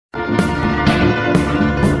Hello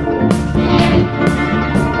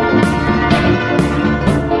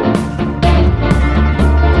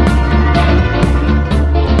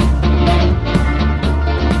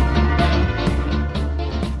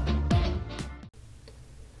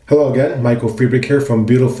again, Michael Friedrich here from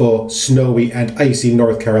beautiful, snowy and icy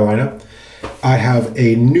North Carolina. I have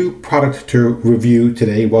a new product to review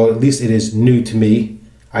today. Well, at least it is new to me.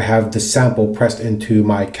 I have the sample pressed into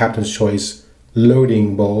my Captain's Choice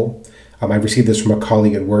loading bowl. I received this from a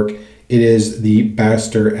colleague at work. It is the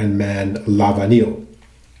Barrister and Mann Lavanille.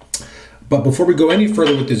 But before we go any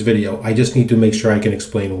further with this video, I just need to make sure I can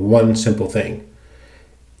explain one simple thing.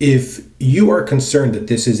 If you are concerned that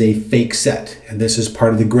this is a fake set and this is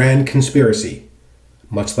part of the grand conspiracy,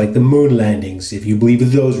 much like the moon landings, if you believe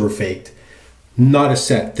that those were faked, not a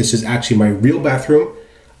set. This is actually my real bathroom.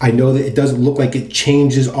 I know that it doesn't look like it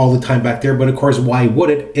changes all the time back there, but of course, why would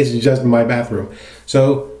it? It's just my bathroom.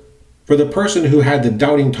 So for the person who had the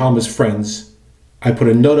Doubting Thomas friends, I put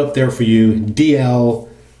a note up there for you, DL,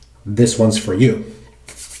 this one's for you.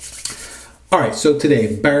 All right, so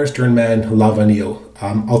today, Barrister and Mann Lavanille.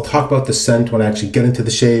 I'll talk about the scent when I actually get into the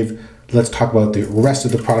shave. Let's talk about the rest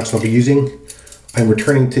of the products I'll be using. I'm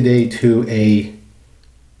returning today to a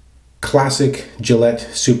classic Gillette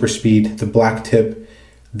Super Speed, the black tip.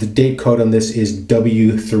 The date code on this is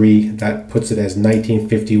W3. That puts it as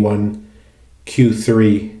 1951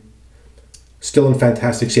 Q3. Still in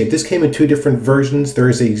fantastic shape. This came in two different versions. There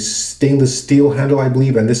is a stainless steel handle, I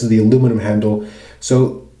believe, and this is the aluminum handle.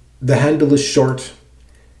 So the handle is short.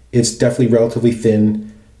 It's definitely relatively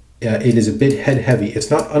thin. It is a bit head heavy. It's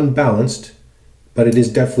not unbalanced, but it is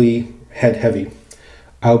definitely head heavy.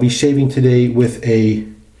 I'll be shaving today with a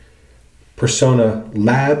Personna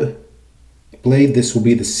Lab blade. This will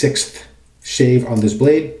be the 6th shave on this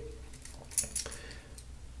blade.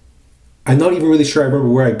 I'm not even really sure I remember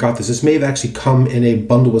where I got this. This may have actually come in a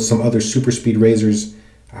bundle with some other super speed razors.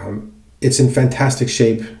 It's in fantastic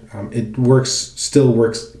shape. It still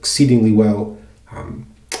works exceedingly well.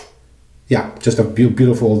 Yeah, just a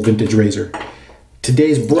beautiful vintage razor.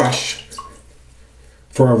 Today's brush,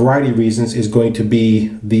 for a variety of reasons, is going to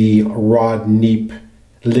be the Rod Neep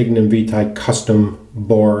Lignum Vitae Custom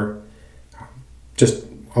Boar. Just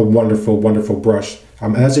a wonderful, wonderful brush.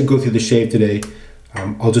 As I go through the shave today,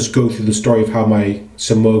 I'll just go through the story of how my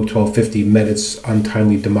Semogue 1250 met its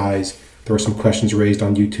untimely demise. There were some questions raised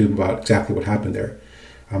on YouTube about exactly what happened there.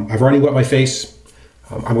 I've already wet my face.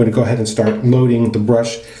 I'm going to go ahead and start loading the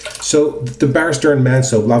brush. So the Barrister and Mann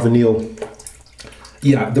soap, Lavanille,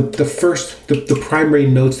 yeah, the primary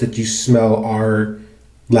notes that you smell are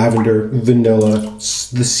lavender, vanilla,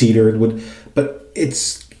 the cedar wood, but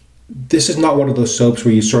this is not one of those soaps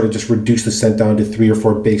where you sort of just reduce the scent down to 3 or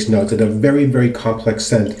 4 base notes. It's a very, very complex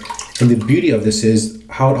scent. And the beauty of this is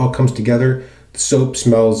how it all comes together. The soap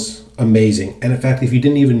smells amazing. And in fact, if you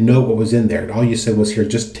didn't even know what was in there, and all you said was, here,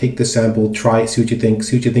 just take the sample, try it, see what you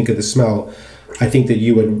think of the smell, I think that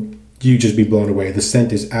you'd just be blown away. The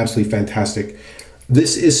scent is absolutely fantastic.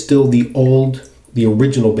 This is still the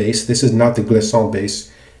original base. This is not the Gillette base.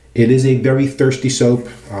 It is a very thirsty soap.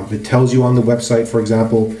 It tells you on the website, for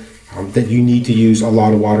example, that you need to use a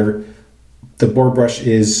lot of water. The boar brush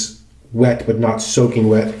is wet, but not soaking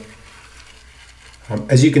wet.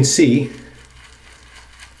 As you can see,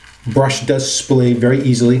 brush does splay very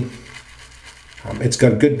easily. It's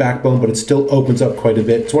got a good backbone, but it still opens up quite a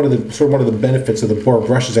bit. It's one of the benefits of the boar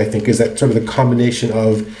brushes, I think, is that sort of the combination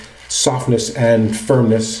of softness and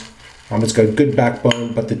firmness. It's got a good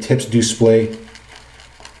backbone, but the tips do splay.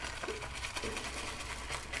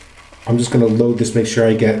 I'm just going to load this, make sure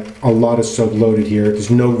I get a lot of soap loaded here. There's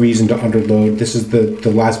no reason to underload. This is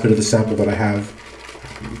the last bit of the sample that I have.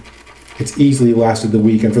 It's easily lasted the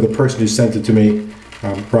week, and for the person who sent it to me,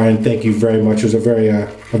 Brian, thank you very much. It was a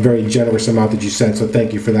very generous amount that you sent, so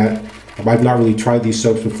thank you for that. I've not really tried these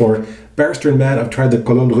soaps before. Barrister and Mann, I've tried the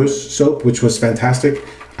Cologne Russe soap, which was fantastic.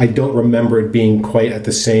 I don't remember it being quite at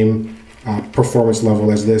the same performance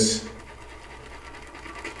level as this.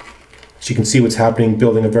 So you can see what's happening,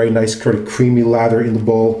 building a very nice sort of creamy lather in the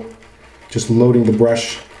bowl. Just loading the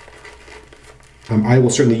brush. I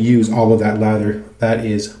will certainly use all of that lather. That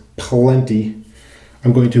is plenty.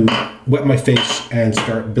 I'm going to wet my face and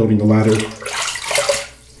start building the lather.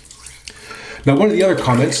 Now, one of the other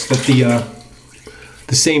comments that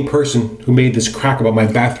the same person who made this crack about my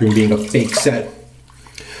bathroom being a fake set,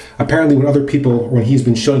 apparently when he's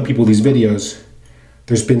been showing people these videos,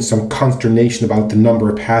 there's been some consternation about the number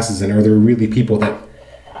of passes, and are there really people that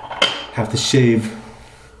have to shave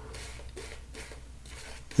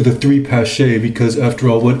with a 3-pass shave, because after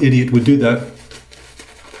all, what idiot would do that?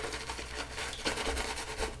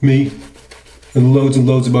 me and loads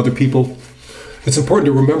of other people, it's important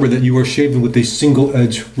to remember that you are shaving with a single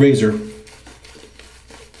edge razor.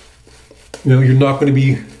 You know, you're not going to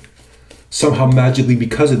be somehow magically,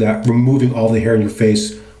 because of that, removing all the hair in your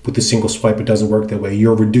face with a single swipe. It doesn't work that way.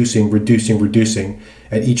 You're reducing,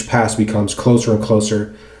 and each pass becomes closer and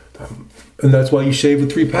closer. And that's why you shave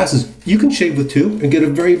with 3 passes. You can shave with 2 and get a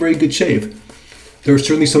very, very good shave. There are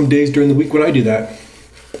certainly some days during the week when I do that.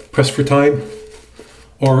 Press for time,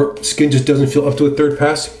 or skin just doesn't feel up to a 3rd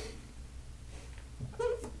pass.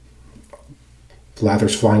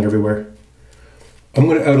 Lather's flying everywhere. I'm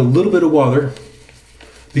going to add a little bit of water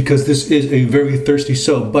because this is a very thirsty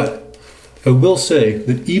soap, but I will say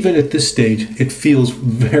that even at this stage, it feels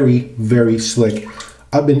very, very slick.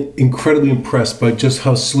 I've been incredibly impressed by just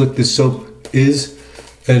how slick this soap is,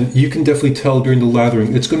 and you can definitely tell during the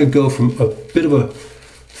lathering. It's going to go from a bit of a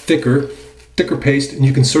thicker paste, and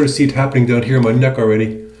you can sort of see it happening down here on my neck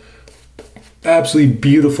already. Absolutely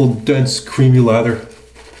beautiful, dense, creamy lather.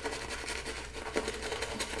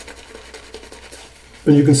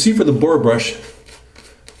 And you can see for the boar brush,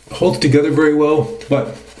 it holds together very well,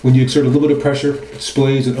 but when you exert a little bit of pressure, it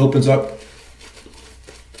splays and opens up.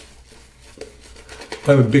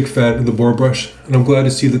 I'm a big fan of the boar brush, and I'm glad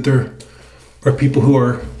to see that there are people who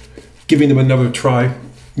are giving them another try.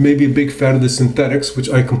 Maybe a big fan of the synthetics, which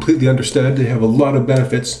I completely understand. They have a lot of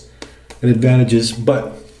benefits and advantages,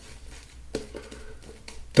 but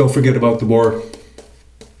don't forget about the boar.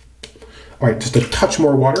 All right, just a touch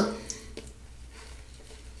more water.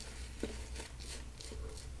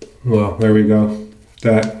 Well, there we go.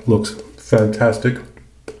 That looks fantastic.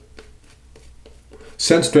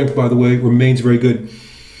 Scent strength, by the way, remains very good.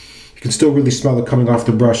 You can still really smell it coming off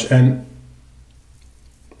the brush. And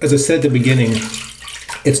as I said at the beginning,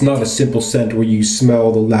 it's not a simple scent where you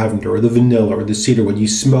smell the lavender or the vanilla or the cedarwood. You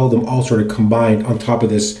smell them all sort of combined on top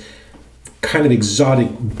of this kind of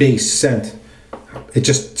exotic base scent. It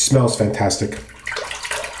just smells fantastic.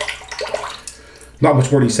 Not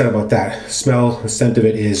much more to be said about that. Smell, the scent of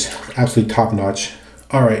it is absolutely top notch.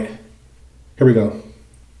 All right, here we go.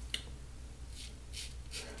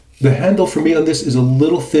 The handle for me on this is a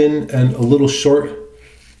little thin and a little short,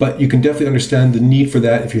 but you can definitely understand the need for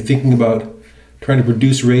that if you're thinking about trying to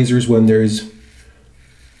produce razors when there's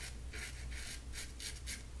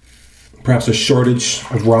perhaps a shortage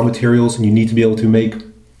of raw materials and you need to be able to make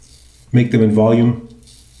them in volume.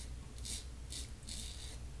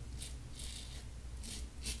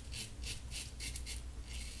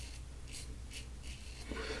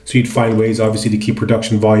 So you'd find ways, obviously, to keep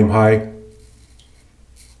production volume high.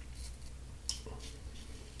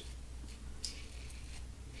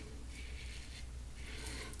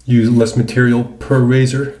 Use less material per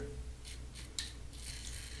razor.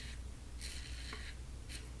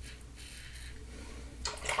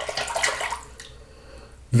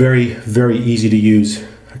 Very, very easy to use.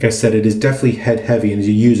 Like I said, it is definitely head heavy, and as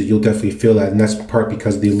you use it, you'll definitely feel that, and that's in part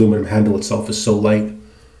because the aluminum handle itself is so light.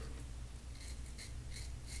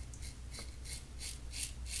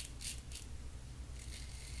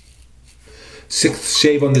 Sixth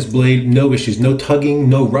shave on this blade, no issues, no tugging,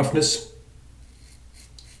 no roughness.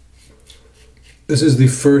 This is the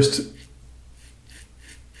first,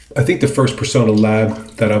 I think the first Personna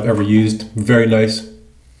Lab that I've ever used. Very nice.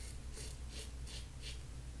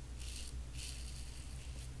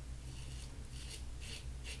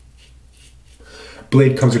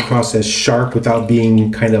 Blade comes across as sharp without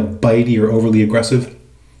being kind of bitey or overly aggressive.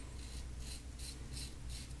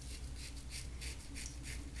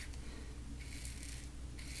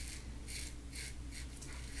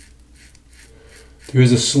 There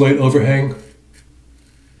is a slight overhang.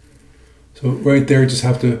 So right there, just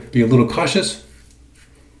have to be a little cautious.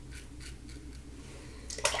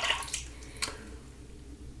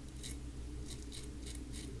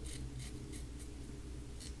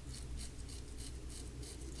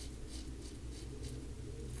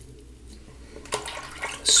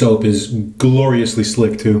 Soap is gloriously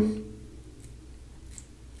slick too.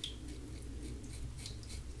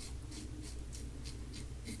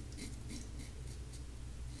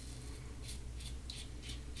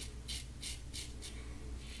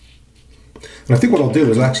 And I think what I'll do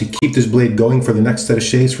is I'll actually keep this blade going for the next set of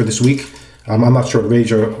shaves for this week. I'm not sure what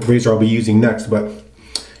razor I'll be using next, but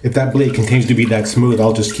if that blade continues to be that smooth,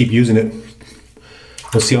 I'll just keep using it.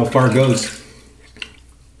 We'll see how far it goes.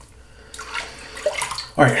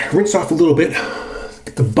 All right, rinse off a little bit.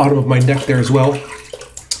 Get the bottom of my neck there as well.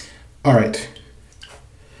 All right,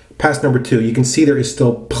 pass number 2. You can see there is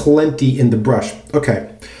still plenty in the brush.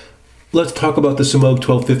 Okay, let's talk about the Semogue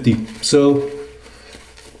 1250. So,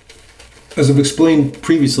 as I've explained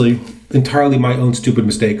previously, entirely my own stupid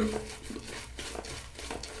mistake.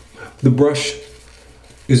 The brush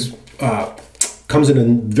is comes in a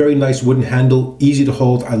very nice wooden handle, easy to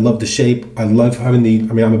hold. I love the shape. I love having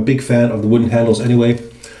I'm a big fan of the wooden handles anyway.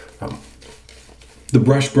 The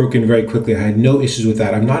brush broke in very quickly. I had no issues with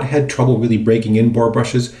that. I've not had trouble really breaking in boar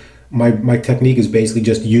brushes. My technique is basically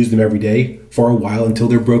just use them every day for a while until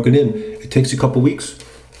they're broken in. It takes a couple weeks,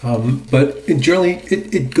 but generally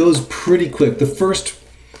it goes pretty quick. The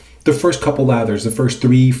first couple lathers, the first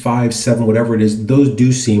 3, 5, 7, whatever it is, those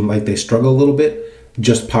do seem like they struggle a little bit.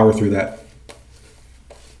 Just power through that.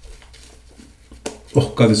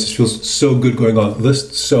 Oh God, this just feels so good going on.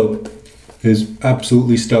 This soap is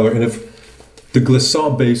absolutely stellar. And if the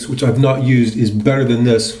Gillette base, which I've not used, is better than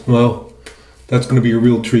this, well, that's going to be a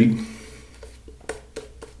real treat.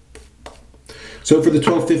 So for the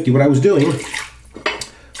 1250, what I was doing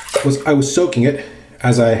was I was soaking it,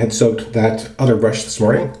 as I had soaked that other brush this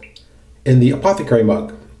morning, in the apothecary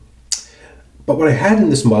mug. But what I had in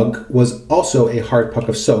this mug was also a hard puck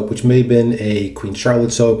of soap, which may have been a Queen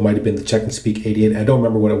Charlotte soap, might have been the Check and Speak 88. I don't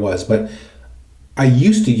remember what it was, but I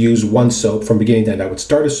used to use one soap from beginning to end. I would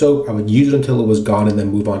start a soap, I would use it until it was gone, and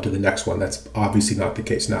then move on to the next one. That's obviously not the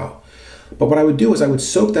case now. But what I would do is I would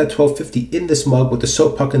soak that 1250 in this mug with the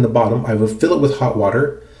soap puck in the bottom. I would fill it with hot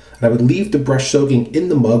water, and I would leave the brush soaking in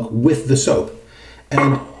the mug with the soap.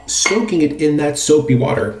 And soaking it in that soapy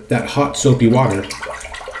water, that hot soapy water,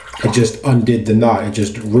 it just undid the knot. It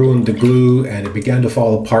just ruined the glue and it began to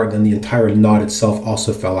fall apart, and then the entire knot itself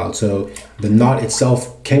also fell out. So the knot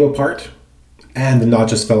itself came apart and the knot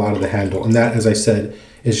just fell out of the handle. And that, as I said,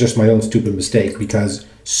 is just my own stupid mistake, because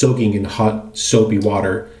soaking in hot soapy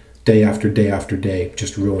water day after day after day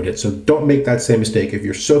just ruined it. So don't make that same mistake. If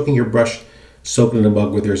you're soaking your brush, soak it in a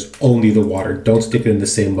mug where there's only the water. Don't stick it in the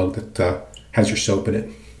same mug that has your soap in it.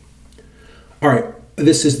 All right,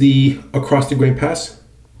 this is the across the grain pass.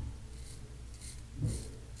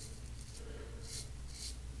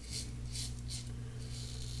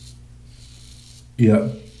 Yeah,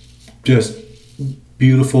 just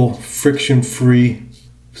beautiful, friction-free,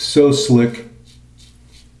 so slick.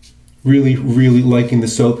 Really, really liking the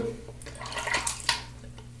soap.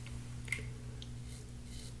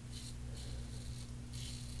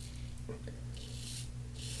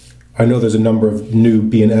 I know there's a number of new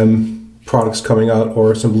B&M products coming out,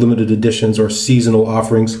 or some limited editions or seasonal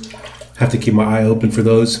offerings. Have to keep my eye open for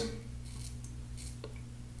those.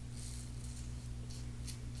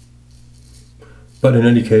 But in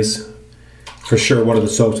any case, for sure, one of the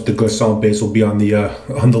soaps with the Gillette base will be on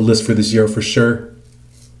the list for this year for sure.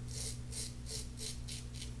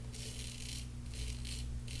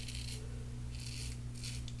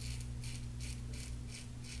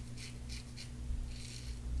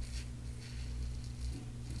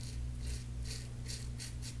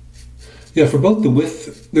 Yeah, for both the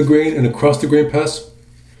with the grain and across the grain pass,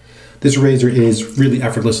 this razor is really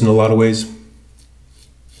effortless in a lot of ways.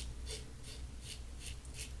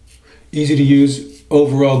 Easy to use,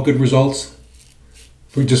 overall good results.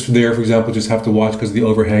 For example, just have to watch because of the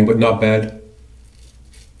overhang, but not bad.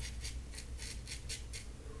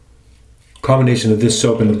 Combination of this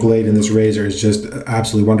soap and the blade in this razor is just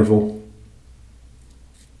absolutely wonderful.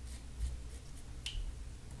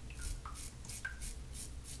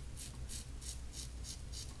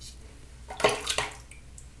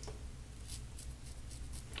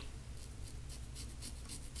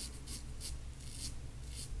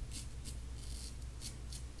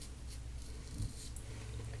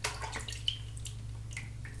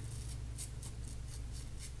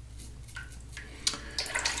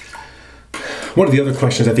 One of the other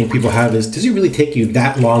questions I think people have is, does it really take you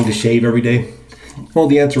that long to shave every day? Well,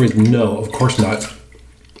 the answer is no, of course not.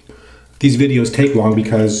 These videos take long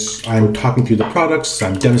because I'm talking through the products,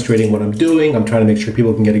 I'm demonstrating what I'm doing, I'm trying to make sure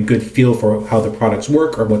people can get a good feel for how the products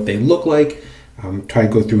work or what they look like. Try to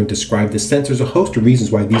go through and describe the scents. There's a host of reasons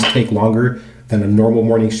why these take longer than a normal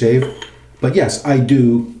morning shave. But yes, I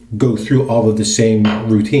do go through all of the same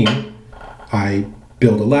routine. I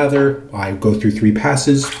build a lather, I go through 3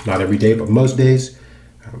 passes, not every day, but most days.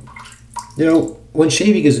 You know, when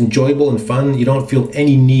shaving is enjoyable and fun, you don't feel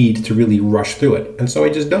any need to really rush through it, and so I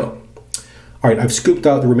just don't. All right, I've scooped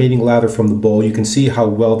out the remaining lather from the bowl. You can see how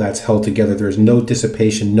well that's held together. There's no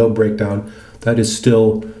dissipation, no breakdown. That is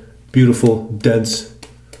still beautiful, dense,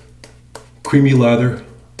 creamy lather.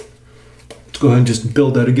 Let's go ahead and just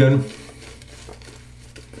build that again.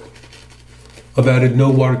 I've added no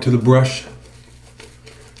water to the brush.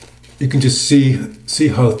 You can just see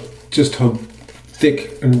how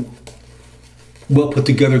thick and well put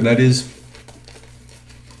together that is.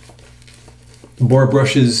 The boar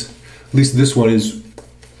brushes, at least this one, is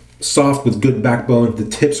soft with good backbone. The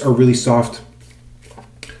tips are really soft.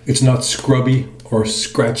 It's not scrubby or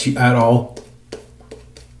scratchy at all.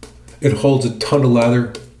 It holds a ton of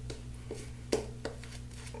lather.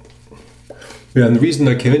 Yeah, and the reason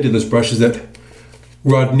I came into this brush is that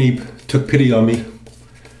Rod Neep took pity on me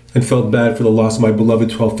and felt bad for the loss of my beloved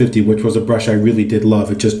 1250, which was a brush I really did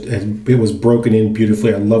love. It was broken in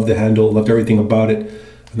beautifully. I loved the handle, loved everything about it,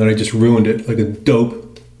 and then I just ruined it like a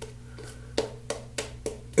dope.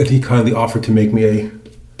 And he kindly offered to make me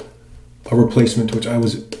a replacement, which I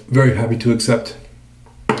was very happy to accept.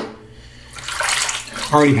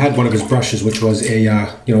 I already had one of his brushes, which was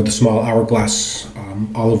the small hourglass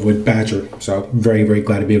olive wood badger. So very, very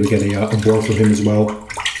glad to be able to get a boar from him as well.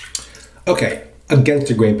 Okay, against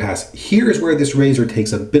the grain pass. Here is where this razor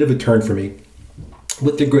takes a bit of a turn for me.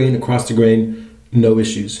 With the grain, across the grain, no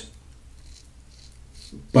issues.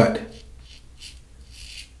 But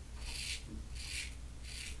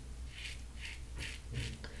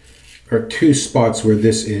there are two spots where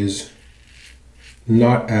this is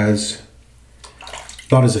not as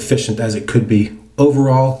efficient as it could be.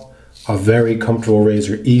 Overall, a very comfortable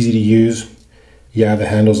razor, easy to use. Yeah, the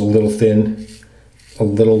handle's a little thin, a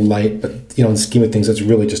little light, but in the scheme of things, that's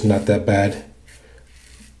really just not that bad.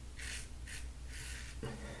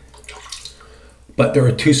 But there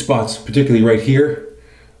are two spots, particularly right here,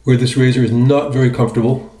 where this razor is not very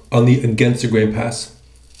comfortable on the against the grain pass.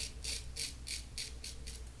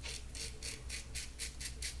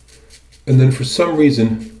 And then for some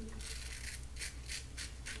reason,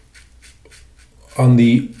 on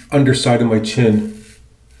the underside of my chin,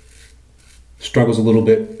 struggles a little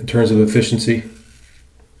bit in terms of efficiency.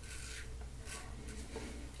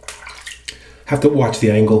 Have to watch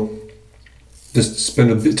the angle. Just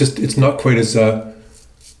spend a bit, it's not quite as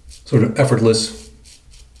sort of effortless.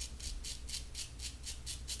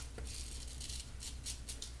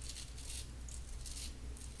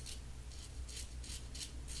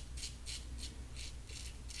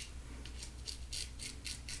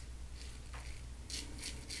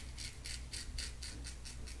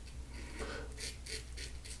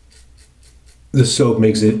 The soap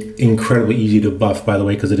makes it incredibly easy to buff, by the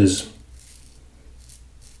way, because it is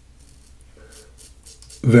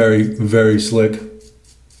very, very slick.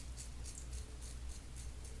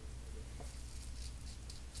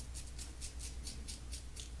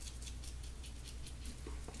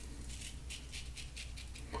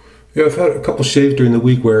 Yeah, I've had a couple shaves during the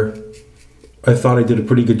week where I thought I did a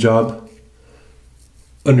pretty good job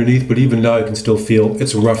underneath, but even now I can still feel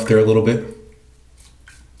it's rough there a little bit.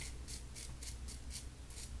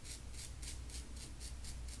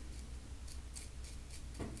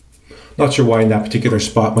 Not sure why in that particular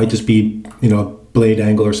spot, might just be, blade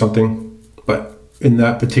angle or something, but in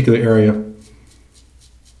that particular area,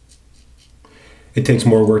 it takes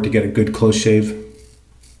more work to get a good close shave.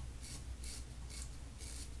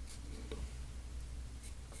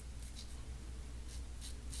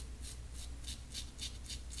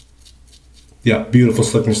 Yeah, beautiful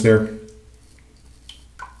slickness there.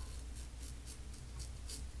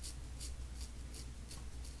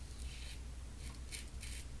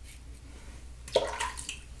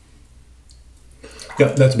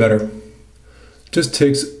 Yeah, that's better. Just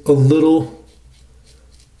takes a little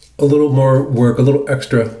more work, a little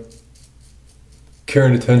extra care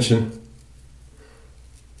and attention.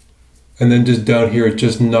 And then just down here, it's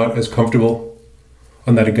just not as comfortable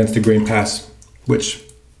on that against the grain pass, which,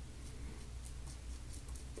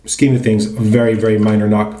 scheme of things, a very, very minor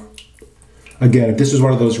knock. Again, if this is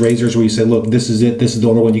one of those razors where you say, look, this is it, this is the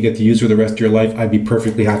only one you get to use for the rest of your life, I'd be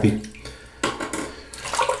perfectly happy.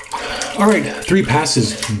 All right, 3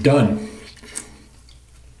 passes done.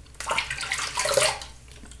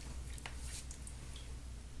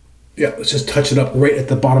 Yeah, let's just touch it up right at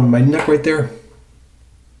the bottom of my neck right there.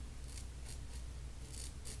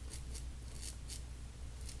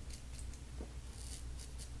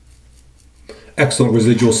 Excellent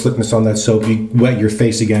residual slickness on that soap. You wet your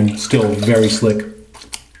face again, still very slick.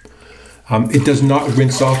 It does not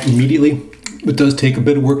rinse off immediately. It does take a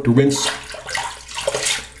bit of work to rinse.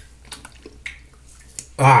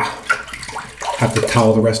 Have to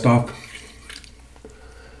towel the rest off.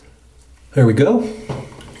 There we go.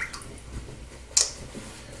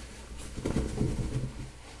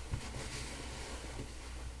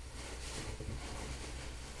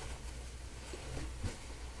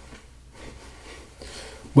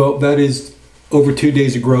 Well, that is over 2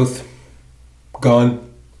 days of growth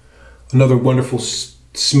gone. Another wonderful,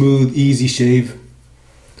 smooth, easy shave.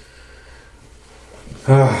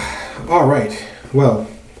 All right. Well,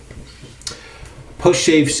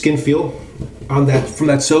 post-shave skin feel on that from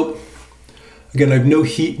that soap. Again, I have no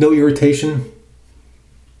heat, no irritation,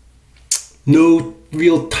 no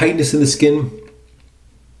real tightness in the skin.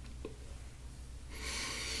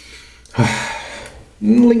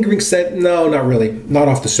 Lingering scent? No, not really. Not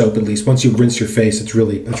off the soap, at least. Once you rinse your face, it's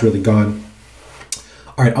really gone.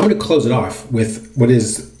 All right, I'm going to close it off with what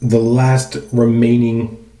is the last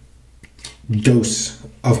remaining dose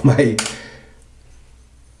of my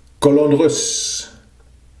Cologne Russe.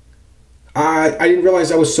 I didn't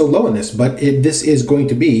realize I was so low in this, but this is going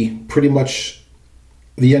to be pretty much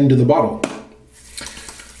the end of the bottle.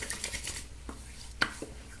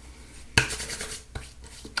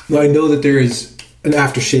 Now I know that there is an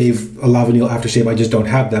aftershave, a Lavanille aftershave. I just don't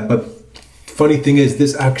have that. But funny thing is,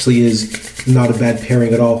 this actually is not a bad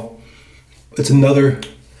pairing at all. It's another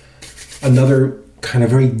kind of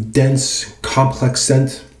very dense, complex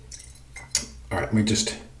scent. All right, let me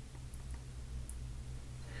just.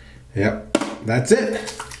 Yep, that's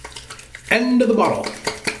it. End of the bottle.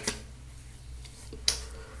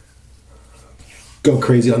 Go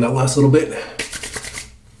crazy on that last little bit.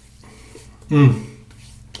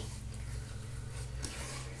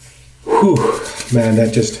 Whew, man,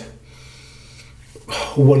 that just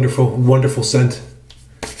wonderful, wonderful scent.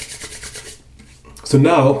 So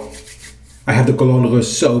now I have the Cologne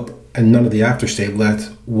Russe soap and none of the aftershave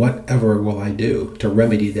left. Whatever will I do to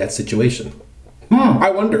remedy that situation? I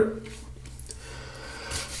wonder.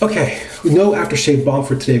 Okay, no aftershave bomb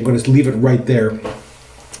for today. I'm going to leave it right there.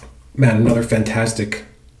 Man, another fantastic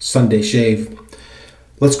Sunday shave.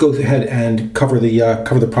 Let's go ahead and cover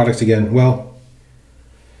the products again. Well,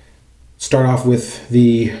 start off with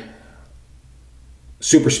the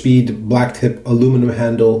Super Speed Black Tip aluminum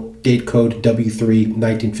handle, date code W3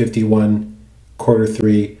 1951, quarter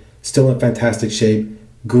 3. Still in fantastic shape.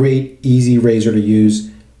 Great, easy razor to use.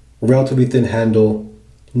 Relatively thin handle,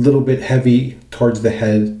 little bit heavy towards the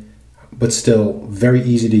head, but still very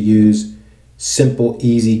easy to use. Simple,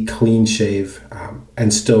 easy, clean shave,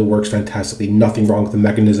 and still works fantastically. Nothing wrong with the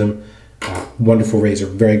mechanism. Wonderful razor.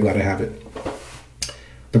 Very glad I have it.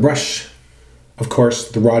 The brush, of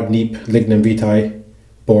course, the Rod Neep Lignum Vitae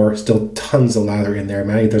Boar. Still tons of lather in there,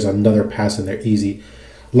 man. I think there's another pass in there. Easy.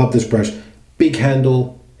 Love this brush. Big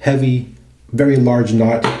handle, heavy, very large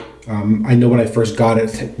knot. I know when I first got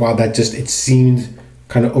it, wow, it seemed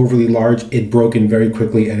kind of overly large. It broke in very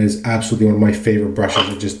quickly and is absolutely one of my favorite brushes.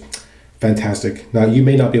 It's just fantastic. Now, you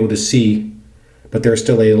may not be able to see, but there's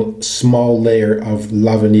still a small layer of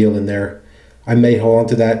Lavanille in there. I may hold on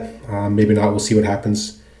to that. Maybe not. We'll see what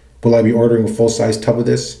happens. Will I be ordering a full-size tub of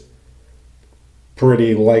this?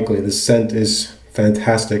 Pretty likely. The scent is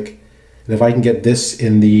fantastic. And if I can get this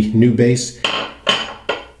in the new base,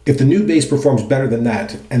 if the new base performs better than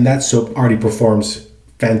that, and that soap already performs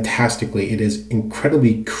fantastically, it is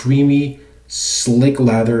incredibly creamy, slick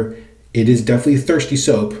lather. It is definitely thirsty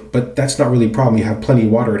soap, but that's not really a problem. You have plenty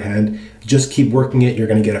of water at hand. Just keep working it. You're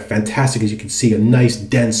going to get a fantastic, as you can see, a nice,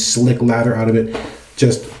 dense, slick lather out of it.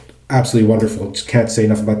 Just absolutely wonderful. Just can't say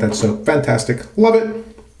enough about that soap. Fantastic. Love it.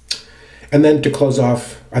 And then to close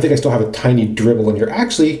off, I think I still have a tiny dribble in here.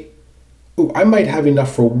 Actually, I might have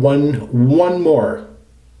enough for one more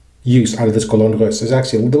use out of this Cologne Russe. There's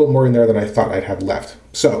actually a little more in there than I thought I'd have left.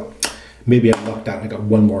 So maybe I lucked out. I got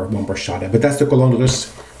one more shot at. But that's the Cologne Russe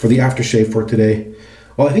for the aftershave for today.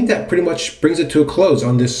 Well, I think that pretty much brings it to a close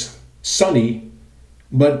on this sunny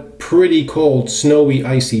but pretty cold, snowy,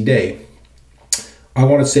 icy day. I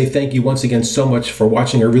want to say thank you once again so much for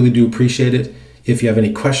watching. I really do appreciate it. If you have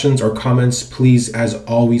any questions or comments, please, as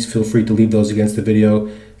always, feel free to leave those against the video.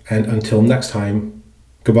 And until next time,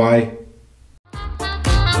 goodbye.